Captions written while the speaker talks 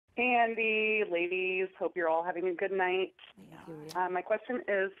Hey, Andy, ladies. Hope you're all having a good night. My question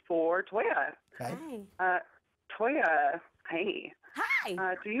is for Toya. Okay. Hi. Toya, hey.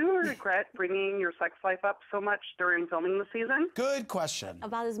 Hi. Do you regret bringing your sex life up so much during filming the season? Good question.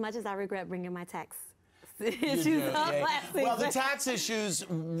 About as much as I regret bringing my tax You issues do, up yeah. last season. Well, the tax issues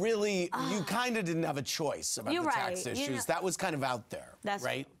really, you kind of didn't have a choice about You're the tax right. issues. You know- That was kind of out there, That's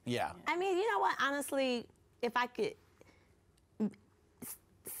right? Yeah. I mean, you know what? Honestly, if I could,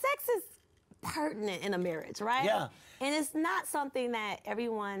 sex is pertinent in a marriage, right? Yeah. And it's not something that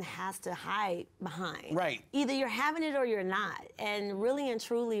everyone has to hide behind. Right. Either you're having it or you're not. And really and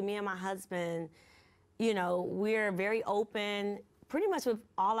truly, me and my husband, you know, we're very open, pretty much with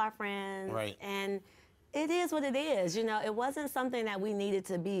all our friends. Right. And it is what it is. You know, it wasn't something that we needed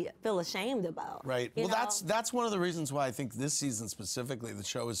to feel ashamed about. Right. You Well, know? that's one of the reasons why I think this season specifically, the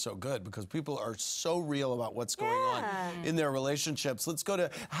show is so good, because people are so real about what's going on in their relationships. Let's go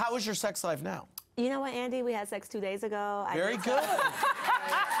to, how is your sex life now? You know what, Andy? We had sex 2 days ago. Very good.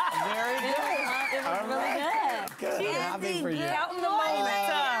 Very good. It was really good. Good. Happy for you. Counting the moments.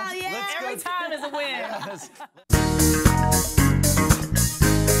 yeah. Let's go Every time is a win. Yes.